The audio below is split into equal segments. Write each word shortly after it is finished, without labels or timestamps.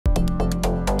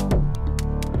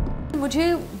मुझे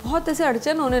बहुत ऐसे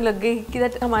अड़चन होने लग गई कि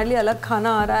दैट हमारे लिए अलग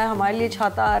खाना आ रहा है, हमारे लिए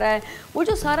छाता आ रहा है, वो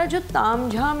जो सारा जो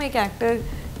तामझाम एक एक्टर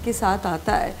के साथ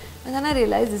आता है, मैंने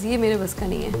रियलाइज ये मेरे बस का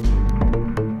नहीं है।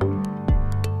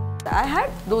 I had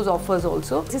those offers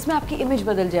also, जिसमें आपकी इमेज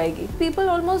बदल जाएगी।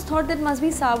 People almost thought that must be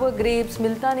sour grapes,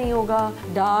 मिलता नहीं होगा,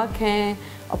 डार्क हैं,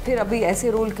 और फिर अभी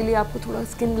ऐसे रोल के लिए आपको थोड़ा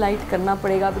स्किन लाइट करना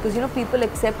पड़ेगा, because you know people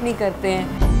accept नहीं करते हैं।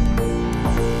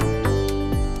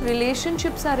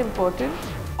 Relationships are important.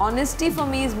 Honesty for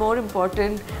me is more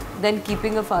important than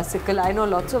keeping a farcical. I know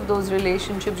lots of those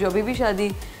relationships, जो अभी भी शादी,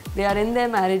 they are in their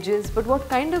marriages, but what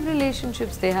kind of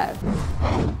relationships they have?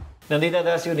 Nandita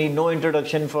Das, you need no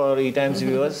introduction for ETimes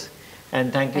viewers.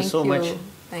 And thank you so much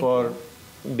for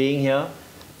being here.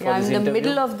 Yeah, I'm in the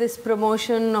middle of this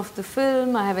promotion of the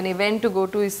film. I have an event to go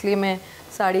to, इसलिए मैं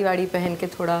साड़ी वाड़ी पहन के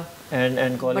थोड़ा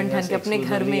and calling us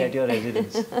exclusively at your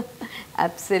residence.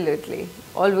 Absolutely,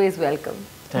 always welcome.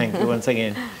 Thank you once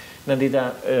again,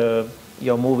 Nandita.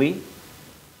 Your movie,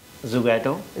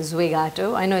 Zwigato.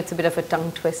 Zwigato. I know it's a bit of a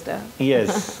tongue twister.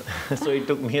 Yes, so it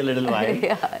took me a little while.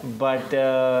 Yeah. But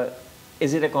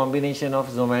is it a combination of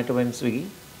Zomato and Swiggy?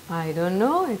 I don't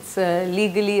know. It's a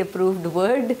legally approved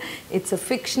word. It's a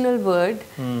fictional word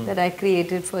that I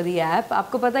created for the app.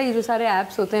 आपको पता है ये जो सारे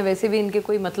apps होते हैं वैसे भी इनके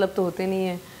कोई मतलब तो होते नहीं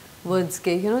हैं words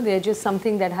के. You know, they're just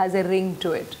something that has a ring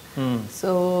to it.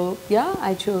 So yeah,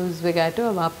 I chose Zwigato.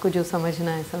 अब आपको जो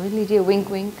समझना है समझ लीजिए. Wink,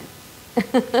 wink.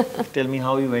 Tell me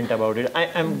how you went about it.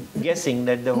 I'm guessing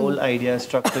that the whole idea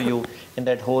struck to you in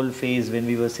that whole phase when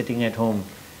we were sitting at home.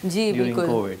 During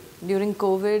COVID. During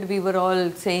COVID, we were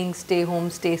all saying stay home,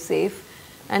 stay safe.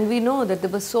 And we know that there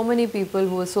were so many people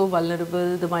who were so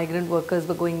vulnerable. The migrant workers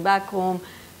were going back home.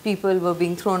 People were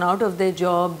being thrown out of their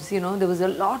jobs. You know, there was a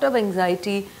lot of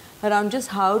anxiety around just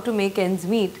how to make ends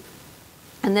meet.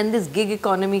 And then this gig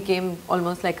economy came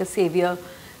almost like a savior.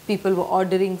 People were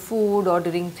ordering food,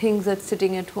 ordering things that's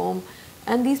sitting at home.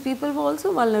 And these people were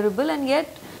also vulnerable, and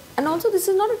yet, and also this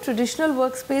is not a traditional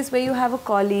workspace where you have a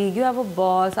colleague, you have a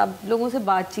boss, आप लोगों से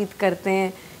बातचीत करते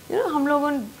हैं. You know, हम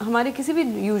लोगों हमारे किसी भी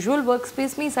usual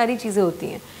workspace में ये सारी चीजें होती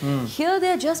हैं. Here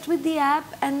they are just with the app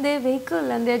and their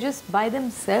vehicle, and they are just by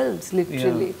themselves,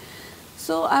 literally. Yeah.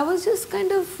 So I was just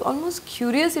kind of almost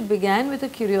curious. It began with a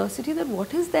curiosity that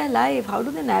what is their life? How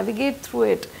do they navigate through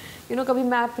it? You know, कभी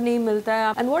map नहीं मिलता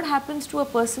है. And what happens to a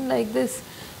person like this?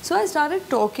 So I started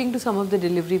talking to some of the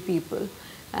delivery people.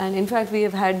 And in fact, we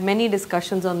have had many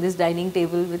discussions on this dining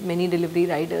table with many delivery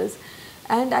riders.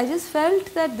 And I just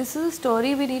felt that this is a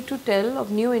story we need to tell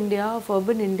of new India, of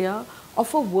urban India,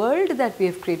 of a world that we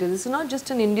have created. This is not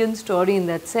just an Indian story in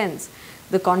that sense.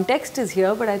 The context is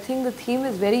here, but I think the theme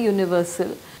is very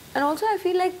universal. And also I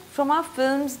feel like from our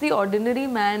films, the ordinary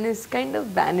man is kind of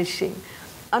vanishing.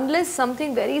 Unless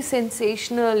something very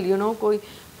sensational, you know, कोई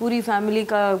पूरी family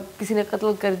का किसी ने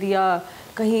कत्ल कर दिया,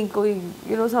 कहीं कोई,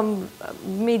 you know, some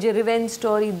major revenge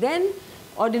story, then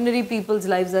ordinary people's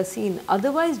lives are seen.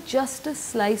 Otherwise, just a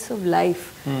slice of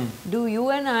life. Do you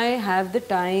and I have the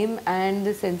time and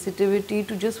the sensitivity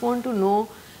to just want to know?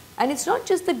 And it's not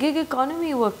just the gig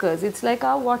economy workers. It's like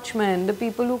our watchmen, the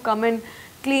people who come and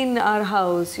clean our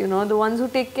house, you know, the ones who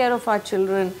take care of our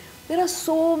children. There are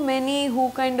so many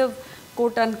who kind of,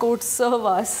 quote unquote, serve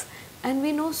us, and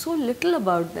we know so little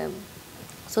about them.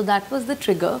 So that was the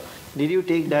trigger. Did you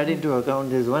take that into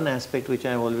account? There's one aspect which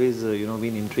I've always, you know,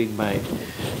 been intrigued by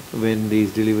when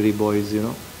these delivery boys, you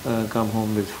know, come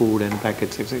home with food and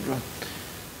packets, etc.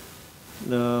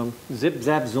 The zip,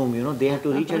 zap, zoom, you know, they have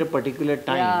to reach at a particular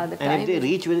time. Yeah, the time, and if they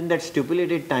reach within that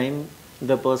stipulated time,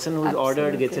 the person who's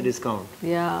ordered gets a discount.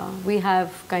 Yeah, we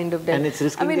have kind of dealt. And it's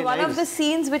risking their one lives. of the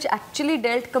scenes which actually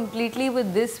dealt completely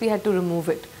with this, we had to remove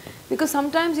it. Because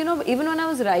sometimes, you know, even when I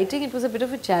was writing, it was a bit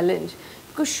of a challenge.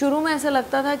 Because शुरू में ऐसा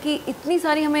लगता था कि इतनी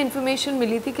सारी हमें information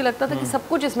मिली थी कि लगता था कि सब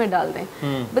कुछ इसमें डाल दें.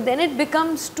 But then it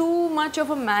becomes too much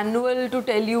of a manual to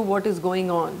tell you what is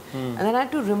going on. And then I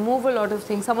had to remove a lot of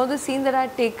things. Some of the scenes that I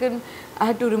had taken, I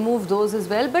had to remove those as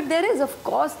well. But there is, of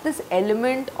course, this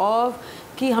element of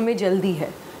कि हमें जल्दी है.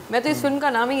 मैं तो इस film का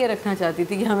नाम ही ये रखना चाहती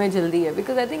थी कि हमें जल्दी है.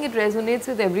 Because I think it resonates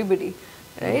with everybody.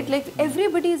 Right? Like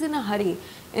everybody is in a hurry.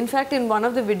 In fact, in one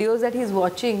of the videos that he's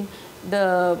watching,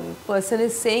 the person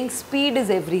is saying speed is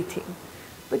everything.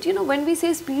 But you know, when we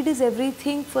say speed is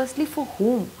everything, firstly for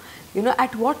whom? You know,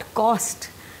 at what cost?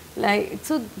 Like,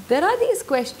 so there are these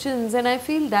questions, and I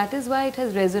feel that is why it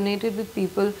has resonated with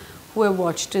people who have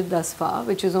watched it thus far,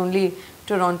 which is only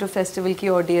Toronto Festival ki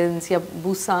audience, ya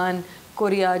Busan,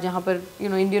 Korea, jahan par, you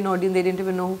know, Indian audience, they didn't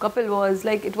even know who Kapil was.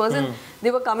 Like, it wasn't, they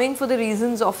were coming for the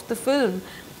reasons of the film.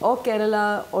 और Kerala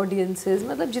audiences,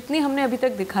 मतलब जितनी हमने अभी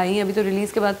तक दिखाई हैं, अभी तो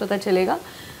रिलीज़ के बाद पता चलेगा,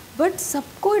 बट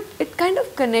सबको it it kind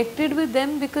of connected with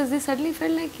them because they suddenly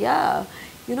felt like, yeah,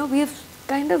 you know, we have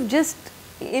kind of just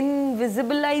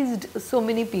invisibilized so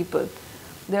many people.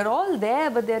 They're all there,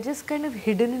 but they're just kind of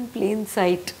hidden in plain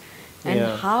sight. And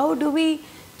how do we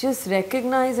just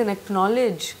recognize and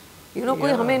acknowledge? You know,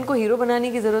 कोई हमें इनको hero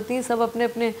बनाने की ज़रूरत नहीं, सब अपने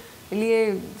अपने लिए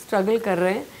स्ट्रगल कर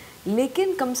रहे हैं,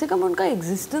 लेकिन कम से कम उनका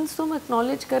एग्जिस्टेंस तो हम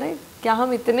एक्नॉलेज करें. क्या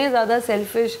हम इतने ज़्यादा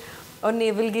सेल्फिश और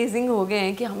नेवल गेजिंग हो गए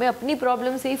हैं कि हमें अपनी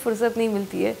प्रॉब्लम से ही फुर्सत नहीं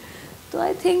मिलती है? तो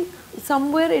I think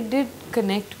somewhere it did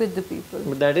connect with the people.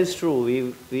 But that is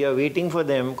true. We are waiting for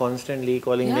them constantly,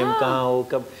 calling them kahan ho,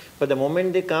 kab. But the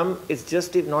moment they come, it's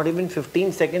just not even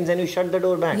 15 seconds and you shut the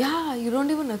door back. Yeah, you don't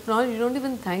even acknowledge, you don't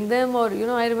even thank them. Or, you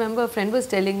know, I remember a friend was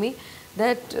telling me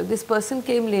that this person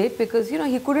came late because, you know,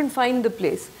 he couldn't find the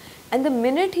place. And the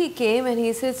minute he came and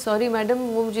he said, sorry madam,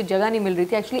 वो मुझे जगह नहीं मिल रही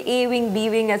थी. Actually A wing, B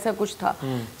wing ऐसा कुछ था.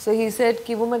 So he said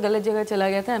कि वो मैं गलत जगह चला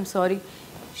गया था, I'm sorry.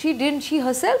 She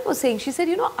herself was saying, she said,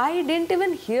 you know, I didn't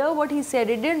even hear what he said.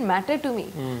 It didn't matter to me.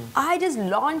 I just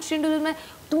launched into this. मैं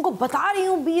तुमको बता रही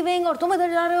हूँ B wing और तुम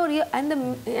इधर जा रहे हो और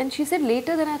ये. And she said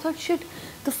later, then I thought, shit.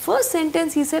 The first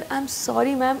sentence he said, I'm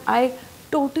sorry ma'am, I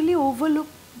totally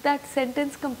overlooked that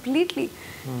sentence completely.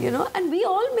 You know, and we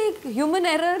all make human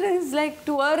error is like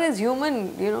to err is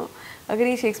human. You know, अगर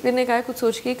ये Shakespeare ने कहा है, कुछ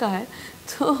सोच के कहा है,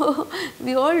 तो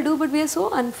we all do, but we are so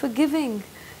unforgiving.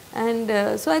 And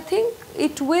so I think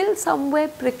it will somewhere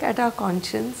prick at our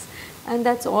conscience, and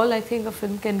that's all I think a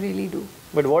film can really do.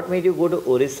 But what made you go to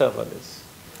Orissa for this?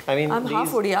 I mean, I'm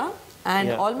half Odia,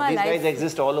 and all my life. These guys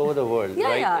exist all over the world, yeah,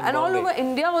 right? Yeah, and all over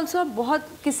India also. बहुत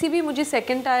किसी भी मुझे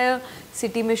second tier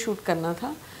city में shoot करना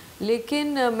था,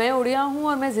 लेकिन मैं उड़िया हूँ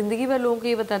और मैं ज़िंदगी भर लोगों को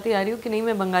ये बताती आ रही हूँ कि नहीं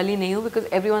मैं बंगाली नहीं हूँ, because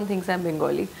everyone thinks I'm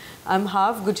Bengali. I'm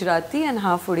half Gujarati and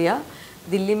half Odia.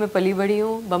 Delhi में पली बड़ी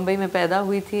हूँ, बम्बई में पैदा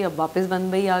हुई थी, अब वापस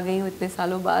बम्बई आ गई हूँ इतने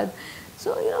सालों बाद.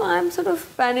 So, you know, I'm sort of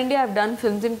pan-India. I've done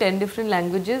films in 10 different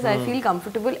languages. I feel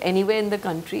comfortable anywhere in the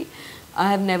country. I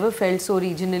have never felt so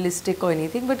regionalistic or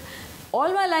anything. But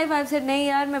all my life I've said, नहीं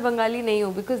यार मैं बंगाली नहीं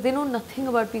हूँ, because they know nothing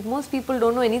about people. Most people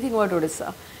don't know anything about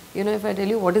Odisha. You know, if I tell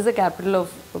you what is the capital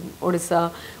of Odisha,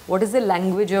 what is the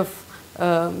language of,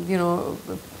 you know,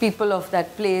 people of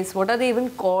that place, what are they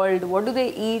even called, what do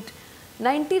they eat,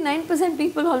 99%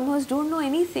 people almost don't know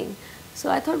anything.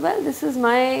 So I thought, well, this is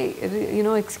my, you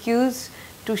know, excuse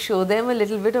to show them a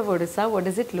little bit of Odisha. What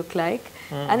does it look like?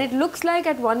 And it looks like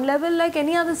at one level like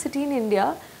any other city in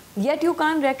India, yet you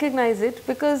can't recognize it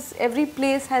because every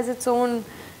place has its own,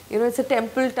 you know, it's a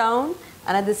temple town,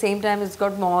 and at the same time it's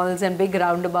got malls and big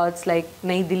roundabouts like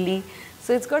Nai Delhi.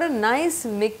 So it's got a nice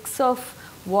mix of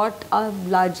what are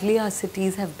largely our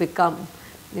cities have become.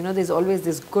 You know, there's always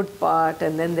this good part,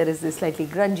 and then there is this slightly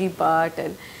grungy part,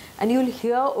 and you'll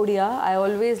hear Odia. I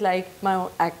always like my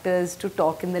actors to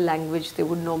talk in the language they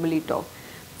would normally talk.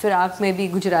 फिराक में भी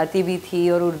गुजराती भी थी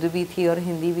और उर्दू भी थी और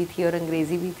हिंदी भी थी और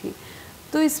अंग्रेज़ी भी थी.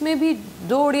 तो इसमें भी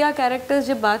दो उड़िया कैरेक्टर्स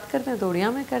जब बात करते हैं तो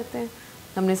उड़िया में करते हैं.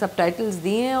 हमने सबटाइटल्स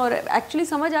दिए हैं और एक्चुअली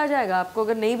समझ आ जाएगा आपको.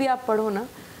 अगर नहीं भी आप पढ़ो ना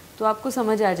तो आपको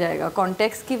समझ आ जाएगा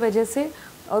कॉन्टेक्स्ट की वजह से.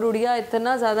 और उड़िया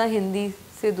इतना ज़्यादा हिंदी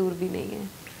से दूर भी नहीं है.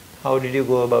 How did you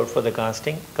go about for the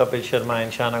casting, Kapil Sharma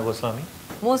and Shana Goswami?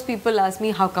 Most people ask me,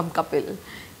 how come Kapil?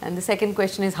 And the second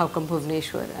question is, how come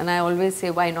Bhuvneshwar? And I always say,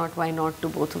 why not to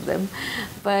both of them.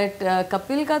 But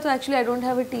Kapil का तो actually I don't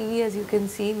have a TV, as you can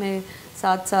see. मैं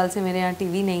 7 साल से मेरे यहाँ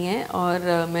TV नहीं है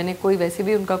और मैंने कोई वैसे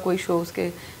भी उनका कोई शो उसके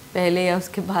पहले या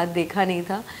उसके बाद देखा नहीं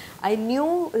था. I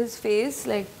knew his face,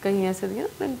 like कहीं ऐसे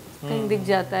कहीं दिख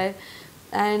जाता है.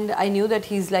 And I knew that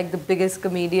he's like the biggest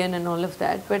comedian and all of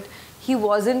that. But he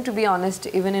wasn't, to be honest,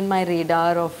 even in my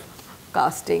radar of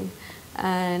casting.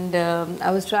 And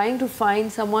I was trying to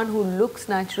find someone who looks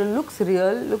natural, looks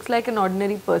real, looks like an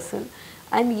ordinary person,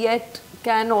 and yet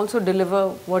can also deliver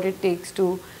what it takes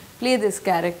to play this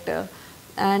character.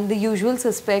 And the usual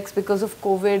suspects, because of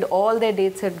COVID, all their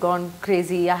dates had gone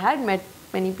crazy. I had met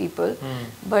many people,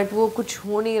 but वो कुछ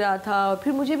हो नहीं रहा था. और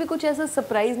फिर मुझे भी कुछ ऐसा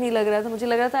surprise नहीं लग रहा था. मुझे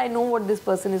लग रहा था I know what this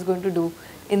person is going to do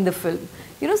in the film.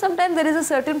 You know, sometimes there is a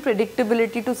certain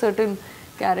predictability to certain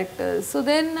characters. So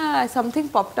then something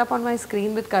popped up on my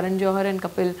screen with Karan Johar and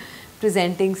Kapil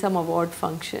presenting some award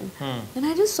function. And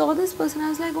I just saw this person. I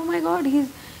was like, oh my God,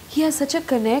 he has such a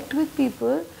connect with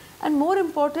people. And more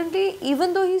importantly,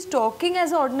 even though he's talking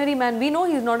as an ordinary man, we know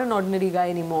he's not an ordinary guy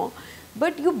anymore.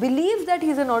 But you believe that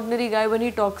he's an ordinary guy when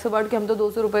he talks about कि हम तो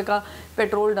 200 रुपए का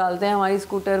petrol डालते हैं हमारी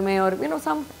scooter में, और you know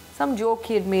some joke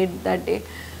he had made that day.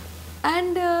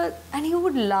 And he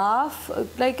would laugh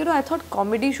like, you know, I thought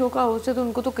comedy show का host है तो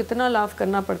उनको तो कितना laugh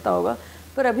करना पड़ता होगा,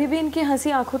 पर अभी भी इनकी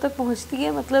हंसी आंखों तक पहुंचती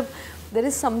है. मतलब there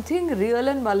is something real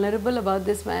and vulnerable about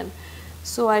this man.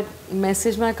 So I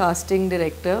messaged my casting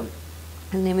director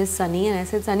His name is Sunny, and I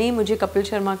said, Sunny, मुझे कपिल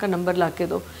शर्मा का नंबर ला के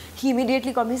दो. He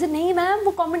immediately called me. He said, नहीं मैम,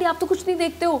 वो comedy आप तो कुछ नहीं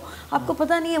देखते हो, आपको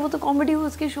पता नहीं है, वो तो कॉमेडी हो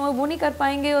उसके शो, वो नहीं कर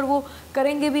पाएंगे और वो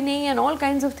करेंगे भी नहीं, and all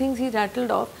kinds of things he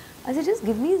rattled off. I said, just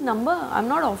give me his number. I'm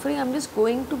not offering, I'm just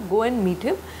going to go and meet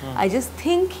him. I just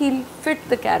think he'll fit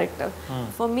the character.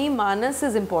 For me, Manas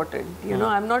is important. You know,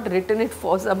 I'm not written it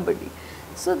for somebody.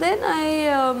 So then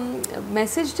I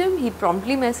messaged him. He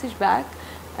promptly messaged back.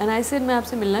 And I said, मैं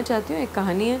आपसे मिलना चाहती हूँ, एक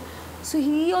कहानी है. So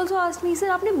he also asked me, he said,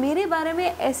 आपने मेरे बारे में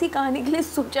ऐसी कहानी के लिए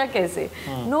सोचा कैसे?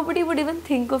 Nobody would even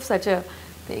think of such a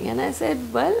thing. And I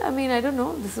said, well, I mean, I don't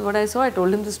know. This is what I saw. I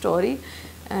told him the story.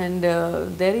 And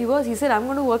there he was. He said, I'm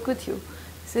going to work with you.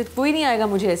 He said, कोई नहीं आएगा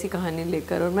मुझे ऐसी कहानी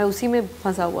लेकर, और मैं उसी में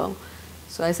फंसा हुआ हूँ.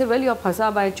 So I said, well, you're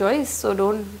फंसा by choice, so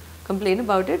don't complain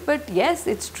about it. But yes,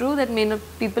 it's true that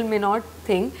people may not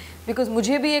think, because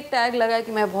मुझे भी एक टैग लगा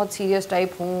कि मैं बहुत सीरियस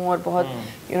टाइप हूँ और बहुत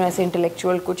you know ऐसे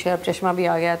इंटेलेक्चुअल कुछ है, अब चश्मा भी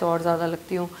आ गया तो और ज़्यादा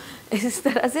लगती हूँ इस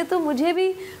तरह से. तो मुझे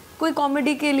भी कोई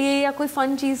कॉमेडी के लिए या कोई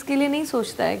फ़न चीज़ के लिए नहीं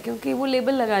सोचता है, क्योंकि वो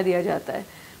लेबल लगा दिया जाता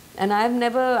है. And I'm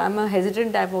a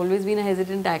hesitant, I've always been a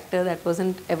hesitant actor. That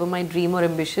wasn't ever my dream or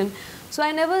ambition. So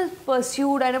I never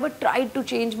pursued, I never tried to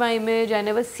change my image, I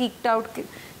never seeked out,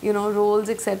 you know, roles,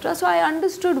 etc. So I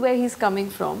understood where he's coming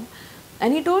from.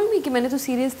 And he told me कि मैंने तो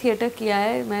serious theatre किया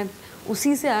है, मैं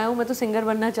उसी से आया हूँ, मैं तो singer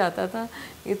बनना चाहता था,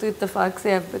 ये तो इत्तेफाक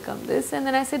से I've become this. And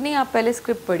then I said, नहीं, आप पहले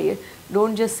script पढ़िए,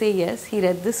 don't just say yes. He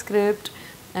read the script,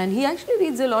 and he actually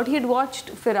reads a lot. He had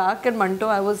watched Firak and Manto.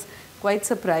 I was quite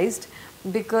surprised,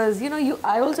 because you know,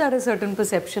 I also had a certain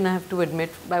perception, I have to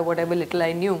admit, by whatever little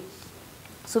I knew.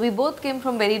 So we both came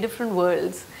from very different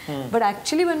worlds. But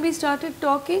actually when we started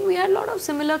talking, we had a lot of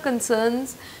similar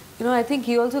concerns. You know, I think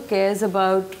he also cares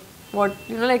about what,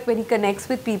 you know, like when he connects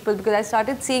with people, because I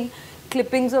started seeing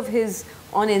clippings of his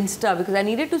on Insta, because I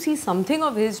needed to see something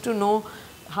of his to know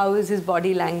how is his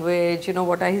body language, you know,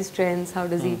 what are his strengths, how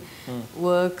does he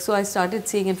work. So I started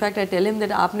seeing, in fact I tell him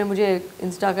that आपने मुझे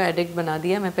Insta का addict बना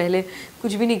दिया, मैं पहले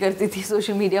कुछ भी नहीं करती थी,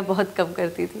 social media बहुत कम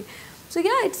करती थी. So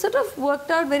yeah, it sort of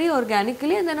worked out very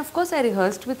organically. And then of course I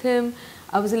rehearsed with him.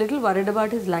 I was a little worried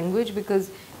about his language, because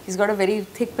he's got a very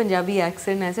thick Punjabi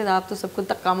accent. I said, आप तो सबको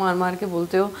तक्का मार मार के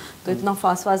बोलते हो, तो इतना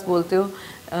fast बोलते हो.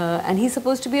 And he's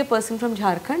supposed to be a person from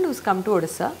Jharkhand who's come to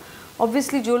Odisha.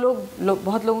 Obviously जो लोग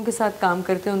बहुत लोगों के साथ काम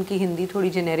करते हैं, उनकी हिंदी थोड़ी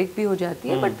जेनेरिक भी हो जाती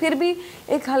है, बट फिर भी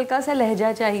एक हल्का सा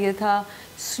लहजा चाहिए था,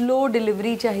 स्लो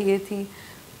डिलीवरी चाहिए थी.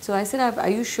 So I said, are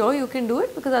you sure you can do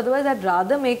it? Because otherwise I'd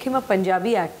rather make him a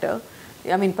Punjabi actor,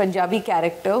 I mean Punjabi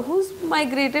character who's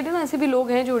migrated, you know, ऐसे भी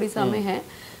लोग हैं जो उड़ीसा में हैं,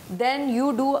 then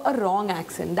you do a wrong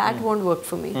accent, that won't work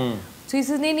for me. So he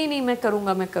says, नहीं मैं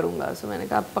करूँगा. So मैंने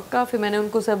कहा पक्का. फिर मैंने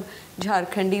उनको सब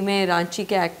झारखंडी में रांची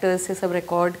के एक्टर्स से सब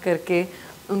रिकॉर्ड करके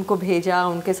उनको भेजा,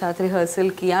 उनके साथ रिहर्सल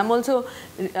किया.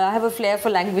 I have a flair for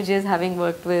languages, having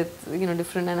worked with, you know,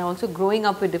 different, and also growing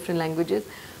up with different languages.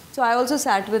 So I also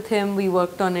sat with him, we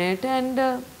worked on it,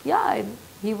 and yeah,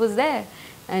 he was there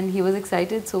and he was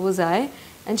excited, so was I.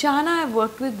 And Shahana I've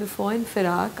worked with before in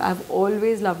Firak. I've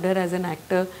always loved her as an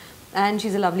actor, and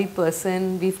she's a lovely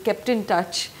person. We've kept in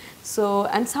touch. So,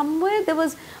 and somewhere there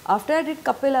was, after I did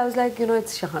Kapil, I was like, you know,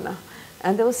 it's Shahana.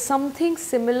 And there was something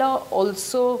similar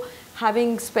also.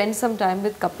 Having spent some time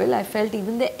with Kapil, I felt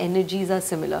even the energies are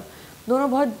similar. दोनों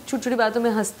बहुत छोटी-छोटी बातों में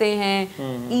हंसते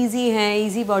हैं,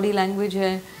 easy body language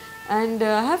है. And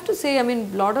I have to say, I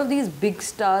mean, a lot of these big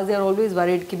stars, they are always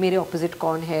worried कि मेरे opposite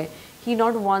कौन है. He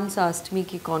not once asked me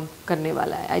कि कौन करने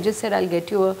वाला है. I just said, I'll get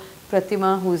you a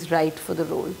Pratima who is right for the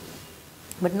role.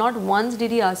 But not once did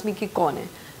he ask me कि कौन है,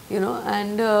 you know.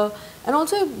 And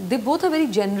also they both are very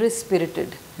generous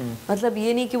spirited. मतलब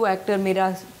ये नहीं कि वो actor मेरा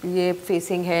ये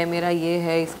फेसिंग है, मेरा ये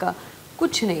है, इसका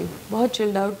कुछ नहीं, बहुत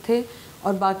चिल्ड आउट थे.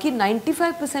 और बाकी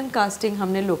 95% कास्टिंग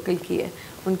हमने लोकल की है,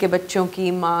 उनके बच्चों की,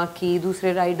 माँ की,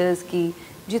 दूसरे राइडर्स की,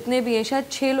 जितने भी हैं. शायद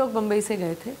 6 लोग बम्बई से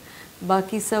गए थे,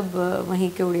 बाकी सब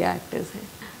वहीं के उड़िया एक्टर्स हैं.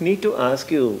 Need to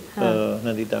ask you,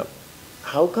 Nandita,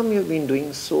 how come you've been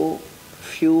doing so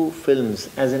few films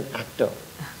as an actor?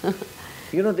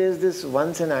 You know, there's this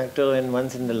once an actor and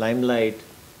once in the limelight.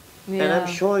 Yeah. And I'm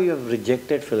sure you have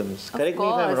rejected films. Correct me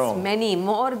if I'm wrong. Of course, many,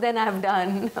 more than I've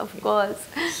done, of course.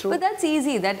 So, but that's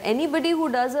easy, that anybody who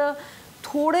does a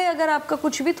थोड़े, अगर आपका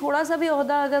कुछ भी थोड़ा सा भी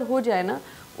ओहदा अगर हो जाए ना,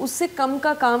 उससे कम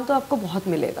का काम तो आपको बहुत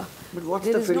मिलेगा. But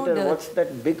what's the filter? No, what's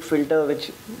that big filter which,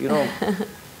 you know,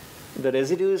 the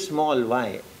residue is small,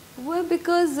 why? Well,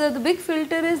 because the big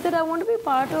filter is that I want to be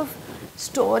part of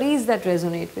stories that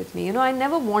resonate with me. You know, I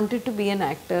never wanted to be an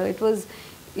actor.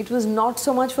 It was not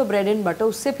so much for bread and butter.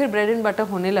 उससे फिर bread and butter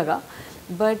होने लगा.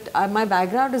 But my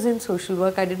background is in social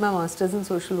work. I did my master's in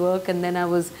social work and then I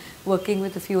was working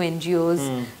with a few NGOs.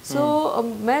 So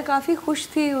मैं काफ़ी खुश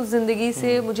थी उस ज़िंदगी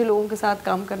से. मुझे लोगों के साथ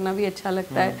काम करना भी अच्छा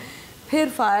लगता है. फिर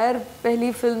फायर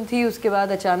पहली फिल्म थी, उसके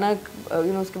बाद अचानक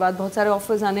उसके बाद बहुत सारे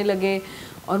ऑफर्स आने लगे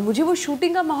और मुझे वो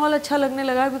शूटिंग का माहौल अच्छा लगने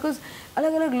लगा बिकॉज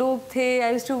अलग अलग लोग थे.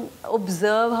 I used to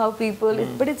observe how people,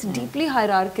 but it's deeply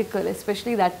hierarchical,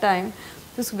 specially that time.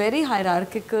 It was very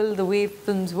hierarchical the way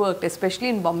films worked, especially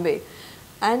in Bombay.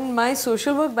 And my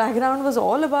social work background was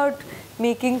all about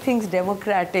making things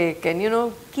democratic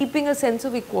and keeping a sense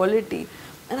of equality.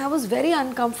 And I was very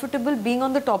uncomfortable being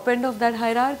on the top end of that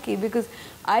hierarchy because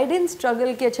I didn't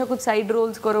struggle कि अच्छा कुछ side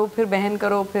roles करो, फिर बहन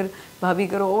करो, फिर भाभी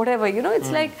करो, whatever.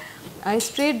 It's like I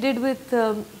straight did with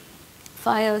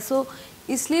fire. So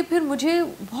इसलिए फिर मुझे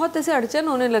बहुत ऐसे अड़चन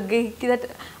होने लग गई कि that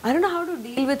I don't know how to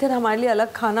deal with it. हमारे लिए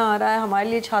अलग खाना आ रहा है, हमारे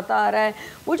लिए छाता आ रहा है,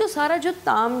 वो जो सारा जो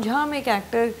तामझाम एक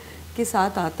एक्टर के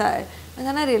साथ आता है. एंड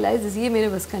देन आई रियलाइज ये मेरे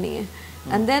बस का नहीं है.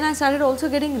 And then I started also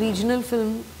getting regional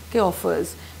film के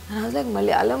offers. And I was like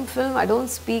Malayalam film, I don't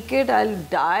speak it, I will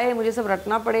die, मुझे सब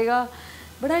रटना पड़ेगा.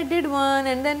 But I did one,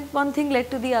 and then one thing led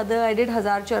to the other. I did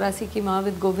 1084 की माँ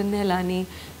with Govind Nihalani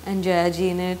and Jaya ji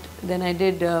in it. Then I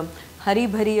did हरी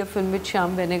भरी, a film with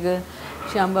Shyam Benegar,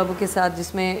 Shyam बाबू के साथ,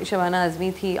 जिसमें शबाना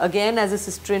आज़मी थी, again as a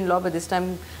sister-in-law, but this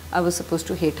time I was supposed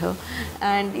to hate her.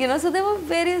 And so there were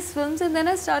various films, and then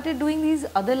I started doing these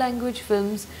other language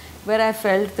films where I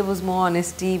felt there was more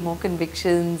honesty, more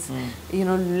convictions,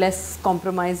 less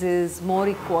compromises, more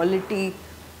equality.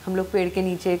 हम लोग पेड़ के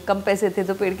नीचे, कम पैसे थे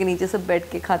तो पेड़ के नीचे सब बैठ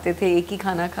के खाते थे, एक ही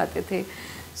खाना खाते थे.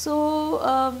 So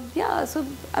so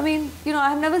I mean, I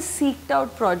have never seeked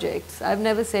out projects. I've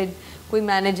never said कोई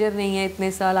मैनेजर नहीं है इतने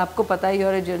साल. आपको पता है,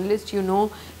 you're a journalist,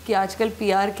 कि आजकल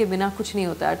PR के बिना कुछ नहीं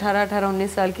होता है. 18-19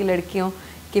 साल की लड़कियों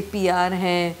के PR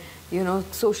हैं,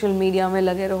 सोशल मीडिया में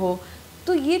लगे रहो.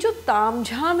 तो ये जो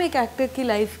तामझाम एक एक्टर की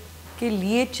लाइफ के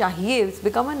लिए चाहिए, it's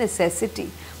become a necessity.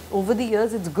 Over the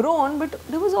years it's grown, but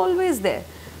it was always there.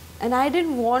 And I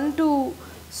didn't want to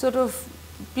sort of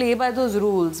play by those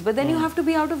rules. But then you have to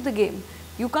be out of the game.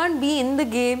 You can't be in the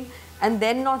game and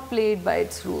then not play it by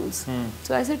its rules.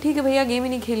 So I said, ठीक है भैया, game ही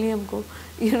नहीं खेलनी हमको.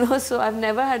 So I've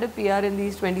never had a PR in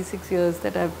these 26 years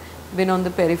that I've been on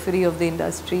the periphery of the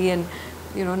industry and,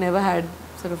 never had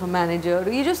sort of a manager.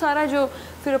 ये जो सारा जो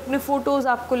फिर अपने photos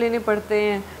आपको लेने पड़ते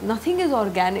हैं, nothing is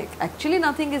organic. Actually,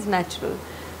 nothing is natural.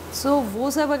 So वो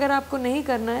सब अगर आपको नहीं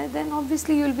करना है, then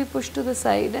obviously you will be pushed to the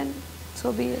side and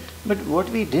so be it. But what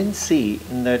we didn't see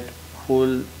in that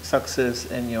whole success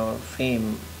and your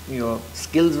fame, your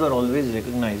skills were always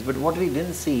recognized. But what we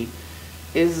didn't see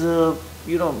is,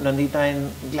 Nandita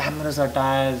in glamorous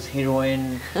attires,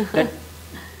 heroine, that,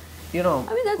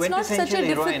 I mean, that's not such a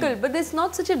difficult, but it's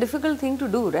not such a difficult thing to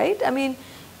do, right? I mean,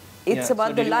 it's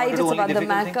about the light, it's about the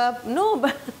makeup. No,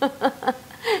 but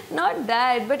not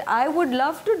that. But I would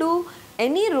love to do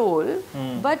any role,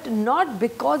 but not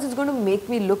because it's going to make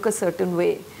me look a certain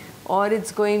way, or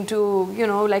it's going to,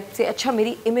 like say, अच्छा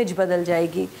मेरी image बदल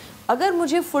जाएगी. अगर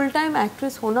मुझे full time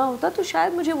actress होना होता तो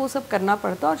शायद मुझे वो सब करना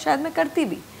पड़ता और शायद मैं करती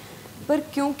भी. पर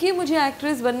क्योंकि मुझे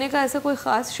actress बनने का ऐसा कोई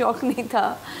ख़ास शौक नहीं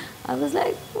था, I was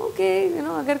like, okay,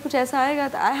 अगर कुछ ऐसा आएगा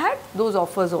तो I had those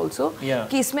offers also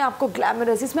कि इसमें आपको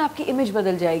glamorous, इसमें आपकी image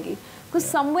बदल जाएगी. Because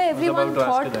somewhere everyone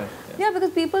thought,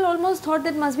 because people almost thought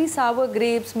that must be sour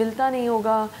grapes, मिलता नहीं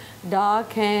होगा,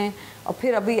 dark हैं, और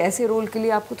फिर अभी ऐसे रोल के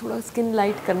लिए आपको थोड़ा skin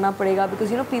light करना पड़ेगा,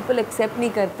 because people accept नहीं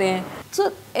करते हैं.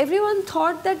 So everyone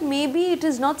thought that maybe it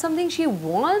is not something she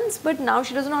wants, but now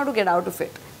she doesn't know how to get out of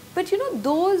it. But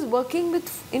those working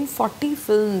in 40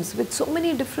 films with so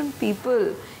many different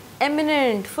people,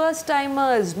 eminent, first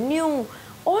timers, new,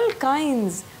 all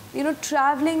kinds.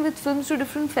 Traveling with films to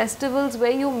different festivals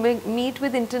where you meet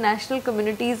with international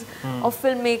communities of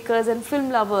filmmakers and film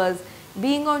lovers,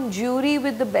 being on jury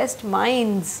with the best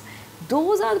minds.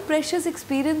 Those are precious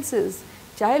experiences.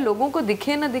 चाहे लोगों को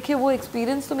दिखे ना दिखे, वो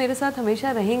experience तो मेरे साथ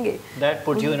हमेशा रहेंगे. That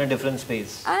put you in a different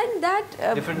space. And that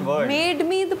made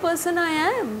me the person I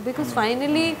am, because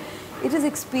finally it is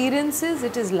experiences,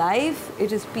 it is life,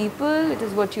 it is people, it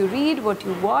is what you read, what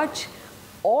you watch.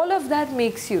 All of that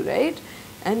makes you, right?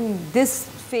 And this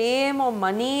fame or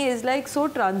money is like so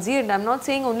transient. I'm not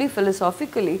saying only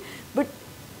philosophically, but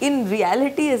in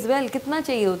reality as well. कितना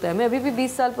चाहिए होता है? मैं अभी भी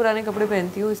 20 साल पुराने कपड़े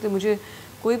पहनती हूँ, इसलिए मुझे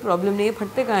कोई problem नहीं है.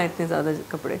 फटते कहाँ हैं इतने ज़्यादा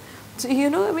कपड़े? So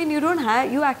I mean,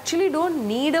 you actually don't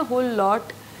need a whole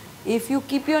lot. If you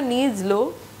keep your needs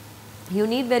low, you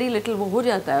need very little. वो हो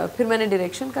जाता है. फिर मैंने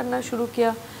direction करना शुरू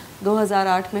किया.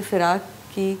 2008 में फिराक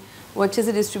की, वो अच्छे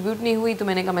से distribute नहीं हुई, तो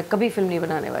मैंने कहा मैं कभी film नहीं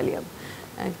बनाने वाली अब.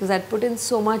 Because I'd put in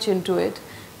so much into it,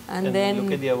 and then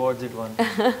look at the awards it won.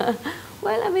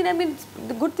 Well, I mean,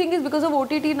 the good thing is because of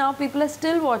OTT now, people are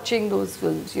still watching those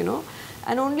films, you know.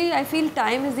 And only, I feel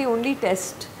time is the only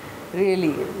test,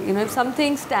 really. You know, if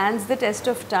something stands the test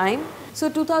of time. So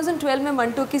 2012 में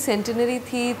मंटो की centenary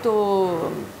थी, तो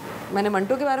मैंने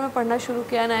मंटो के बारे में पढ़ना शुरू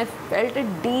किया, and I felt a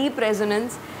deep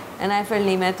resonance, and I felt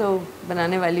नहीं मैं तो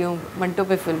बनाने वाली हूँ मंटो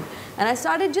पे film. And I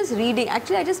started just reading.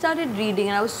 Actually, I just started reading,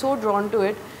 and I was so drawn to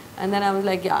it. And then I was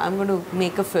like, yeah, I'm going to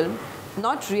make a film,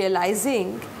 not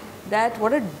realizing that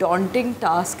what a daunting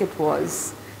task it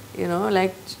was. You know,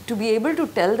 like to be able to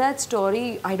tell that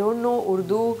story. I don't know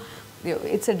Urdu. You know,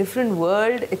 it's a different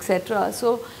world, etc.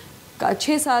 So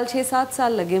 6-7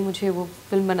 साल लगे मुझे वो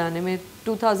film बनाने में.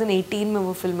 2018 में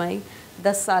वो film आई,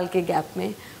 10 साल के गैप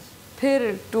में.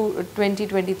 फिर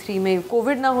 2023 में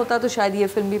कोविड ना होता तो शायद ये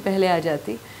फिल्म भी पहले आ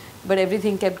जाती, but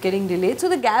everything kept getting delayed. So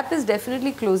the gap is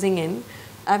definitely closing in.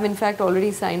 I've in fact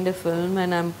already signed a film,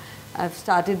 and I've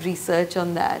started research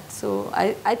on that. So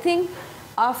I think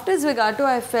after Zwigato,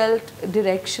 I felt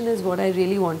direction is what I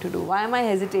really want to do. Why am I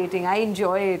hesitating? I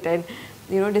enjoy it, and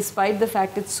you know, despite the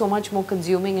fact it's so much more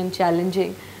consuming and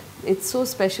challenging, it's so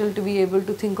special to be able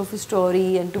to think of a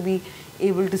story and to be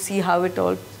able to see how it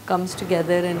all comes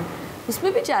together. And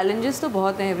उसमें भी challenges तो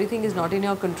बहुत हैं. Everything is not in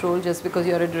your control just because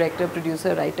you're a director,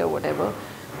 producer, writer, whatever.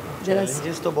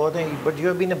 Challenges तो बहुत हैं, but you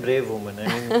have been a brave woman. I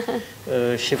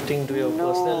mean, shifting to your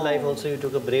personal life also, you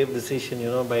took a brave decision, you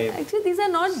know, by actually these are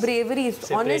not bravery.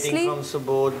 Honestly, from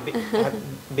Subodh,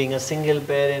 being a single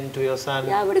parent to your son.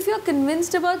 Yeah, but if you're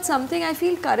convinced about something, I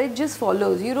feel courage just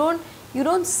follows. You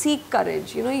don't seek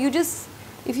courage. You know, you just,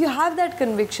 if you have that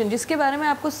conviction, जिसके बारे में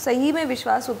आपको सही में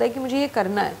विश्वास होता है कि मुझे ये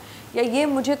करना है या ये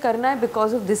मुझे करना है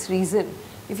because of this reason.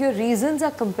 If your reasons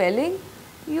are compelling,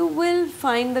 you will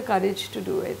find the courage to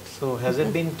do it. So has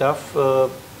it been tough,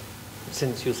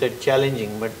 since you said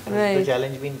challenging, but has the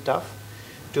challenge been tough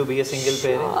to be a single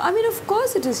parent? I mean, of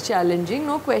course it is challenging,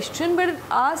 no question, but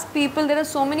ask people, there are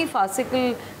so many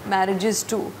farcical marriages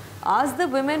too. Ask the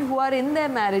women who are in their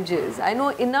marriages. I know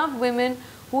enough women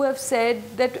who have said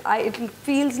that it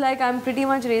feels like I'm pretty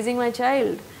much raising my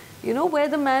child. You know, where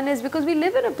the man is, because we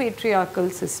live in a patriarchal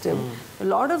system. A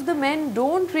lot of the men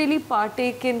don't really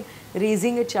partake in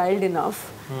raising a child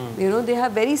enough. You know, they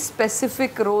have very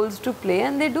specific roles to play,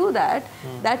 and they do that.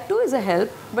 That too is a help,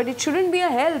 but it shouldn't be a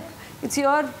help. It's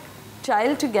your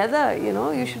child together, you know,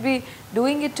 you should be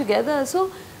doing it together.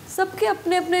 So, sabke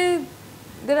apne,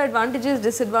 there are advantages,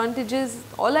 disadvantages.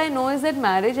 All I know is that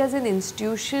marriage as an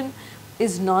institution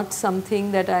is not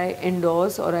something that I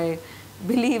endorse or I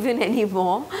believe in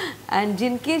anymore. And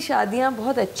जिनकी शादियाँ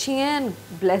बहुत अच्छी हैं,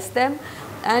 and bless them.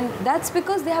 And that's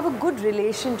because they have a good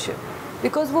relationship.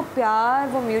 Because वो प्यार,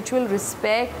 वो mutual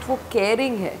respect, वो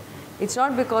caring है. It's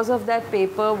not because of that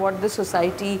paper, what the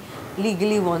society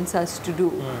legally wants us to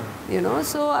do. You know,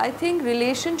 so I think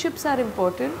relationships are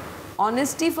important.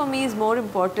 Honesty for me is more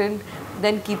important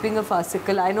than keeping a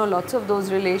farcical. I know lots of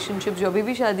those relationships, जो अभी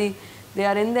भी शादी, they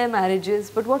are in their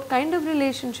marriages, but what kind of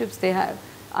relationships they have?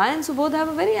 I and Subodh have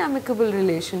a very amicable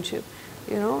relationship,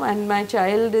 you know, and my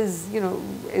child is, you know,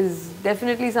 is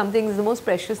definitely something, is the most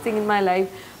precious thing in my life,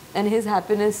 and his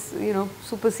happiness, you know,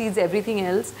 supersedes everything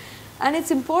else. And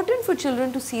it's important for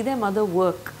children to see their mother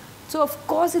work. So of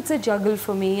course it's a juggle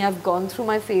for me. I've gone through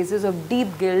my phases of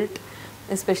deep guilt,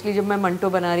 especially जब मैं मंटो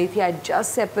बना रही थी. I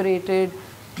just separated.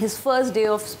 His first day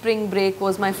of spring break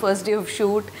was my first day of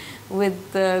shoot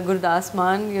with Gurdas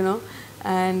Man, you know,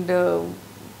 and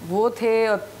वो थे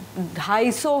और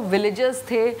 250 villagers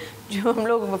थे जो हम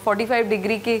लोग 45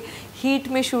 डिग्री के हीट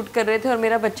में शूट कर रहे थे, और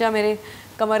मेरा बच्चा मेरे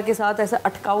कमर के साथ ऐसा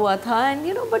अटका हुआ था. And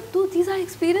you know, but these are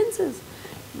experiences.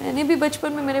 मैंने भी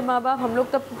बचपन में, मेरे माँ बाप, हम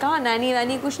लोग तब कहाँ नैनी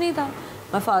वैनी कुछ नहीं था.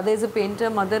 My father is a painter,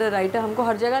 mother a writer, हमको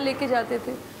हर जगह लेके जाते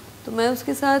थे. तो मैं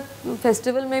उसके साथ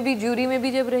फेस्टिवल में भी, ज्यूरी में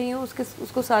भी जब रही हूँ,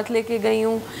 उसको साथ लेके गई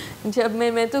हूँ. जब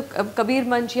मैं तो कबीर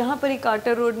मंच यहाँ पर ही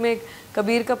कार्टर रोड में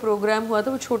कबीर का प्रोग्राम हुआ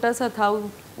था, वो छोटा सा था,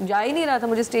 जा ही नहीं रहा था,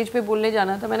 मुझे स्टेज पे बोलने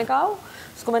जाना था. मैंने कहा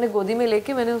उसको मैंने गोदी में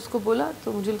लेके मैंने उसको बोला,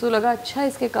 तो मुझे तो लगा अच्छा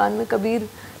इसके कान में कबीर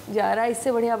जा रहा है,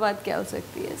 इससे बढ़िया बात क्या हो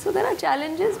सकती है. So there are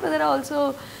challenges, but there are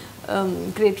also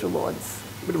great rewards.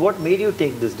 But what made you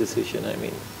take this decision? I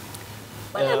mean,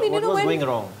 what was going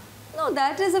wrong? No,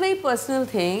 that is a very personal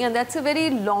thing, and that's a very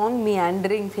long,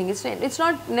 meandering thing. It's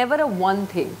not never a one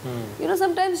thing. You know,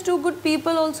 sometimes two good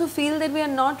people also feel that we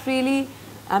are not really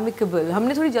amicable.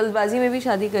 हमने थोड़ी जल्दबाजी में भी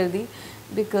शादी कर दी,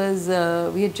 because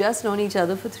we had just known each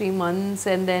other for 3 months,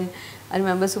 and then I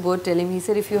remember Subodh telling me, he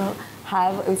said, if you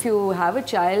have a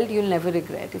child, you'll never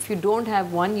regret. If you don't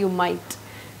have one, you might.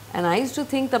 And I used to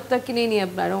think तब तक कि नहीं,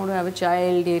 I don't want to have a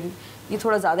child. ये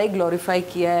थोड़ा ज़्यादा ही glorify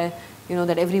किया है. you know,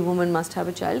 that every woman must have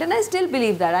a child, and I still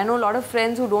believe that. I know a lot of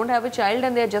friends who don't have a child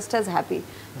and they're just as happy.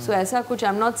 So aisa kuch,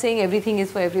 I'm not saying everything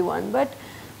is for everyone, but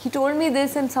he told me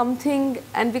this and something,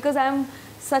 and because I'm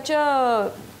such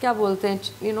a, क्या बोलते हैं,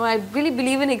 you know, I really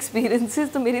believe in experiences,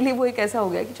 तो मेरे लिए वो एक ऐसा हो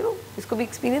गया कि चलो इसको भी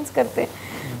experience करते हैं.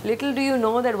 Little do you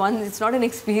know that one, it's not an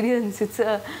experience, it's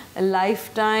a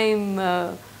lifetime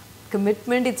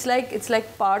commitment. It's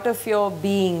like part of your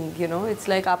being, you know. It's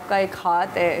like आपका एक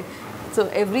हाथ है. So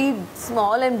every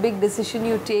small and big decision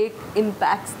you take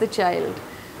impacts the child.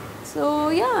 So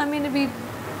yeah, I mean,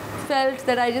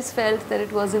 I just felt that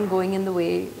it wasn't going in the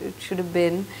way it should have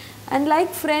been. And like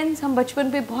friends, हम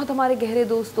बचपन पे बहुत हमारे गहरे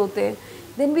दोस्त होते हैं.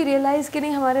 Then we realize कि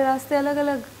नहीं, हमारे रास्ते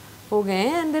अलग-अलग हो गए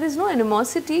हैं, and there is no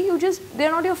animosity.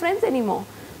 They're not your friends anymore.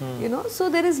 You know, so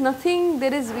there is nothing.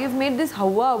 We have made this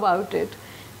hawa about it,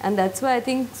 and that's why I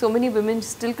think so many women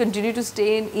still continue to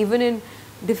stay in, even in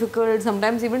difficult,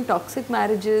 sometimes even toxic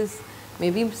marriages.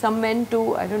 Maybe some men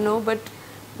too. I don't know, but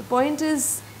the point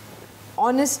is,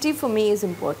 honesty for me is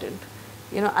important.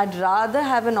 You know, I'd rather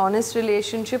have an honest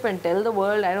relationship and tell the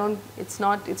world it's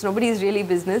nobody's really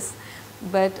business,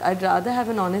 but I'd rather have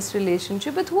an honest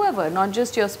relationship with whoever, not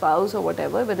just your spouse or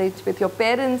whatever, whether it's with your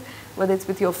parents, whether it's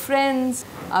with your friends.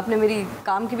 आपने मेरी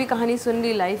काम की भी कहानी सुन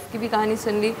ली, life की भी कहानी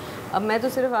सुन ली. अब मैं तो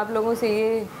सिर्फ आप लोगों से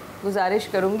ये गुजारिश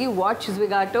करूँगी, watch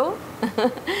Zwigato.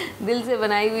 दिल से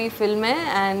बनाई हुई फिल्म है,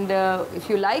 and if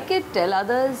you like it, tell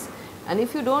others, and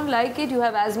if you don't like it, you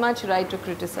have as much right to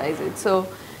criticize it. So,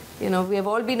 you know, we have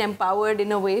all been empowered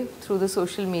in a way through the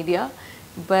social media,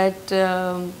 but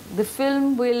the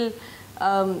film will,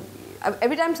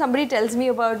 every time somebody tells me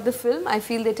about the film, I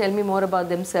feel they tell me more about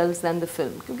themselves than the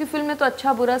film. क्योंकि film में तो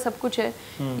अच्छा बुरा सब कुछ है.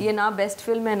 ये ना बेस्ट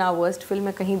फिल्म है ना वर्स्ट फिल्म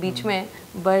है, कहीं बीच में है.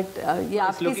 बट ये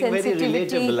आपकी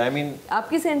सेंसिटिविटी,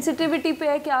 आपकी सेंसिटिविटी पे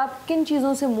है कि आप किन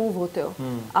चीज़ों से मूव होते हो.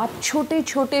 आप छोटे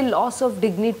छोटे लॉस ऑफ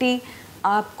डिग्निटी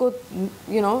आपको,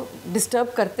 you know,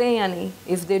 disturb करते हैं या नहीं.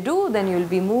 If they do, then you will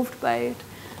be moved by it.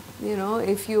 You know,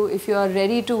 if you are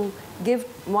ready to give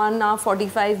 1 hour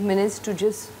 45 minutes to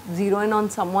just zero in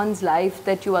on someone's life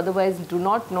that you otherwise do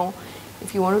not know,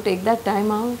 if you want to take that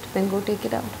time out, then go take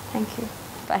it out. Thank you.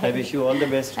 Bye. I wish you all the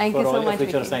best for all your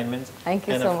future assignments. Thank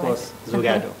you so much. And of course,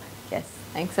 Zwigato. Yes,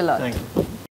 thanks a lot. Thank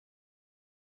you.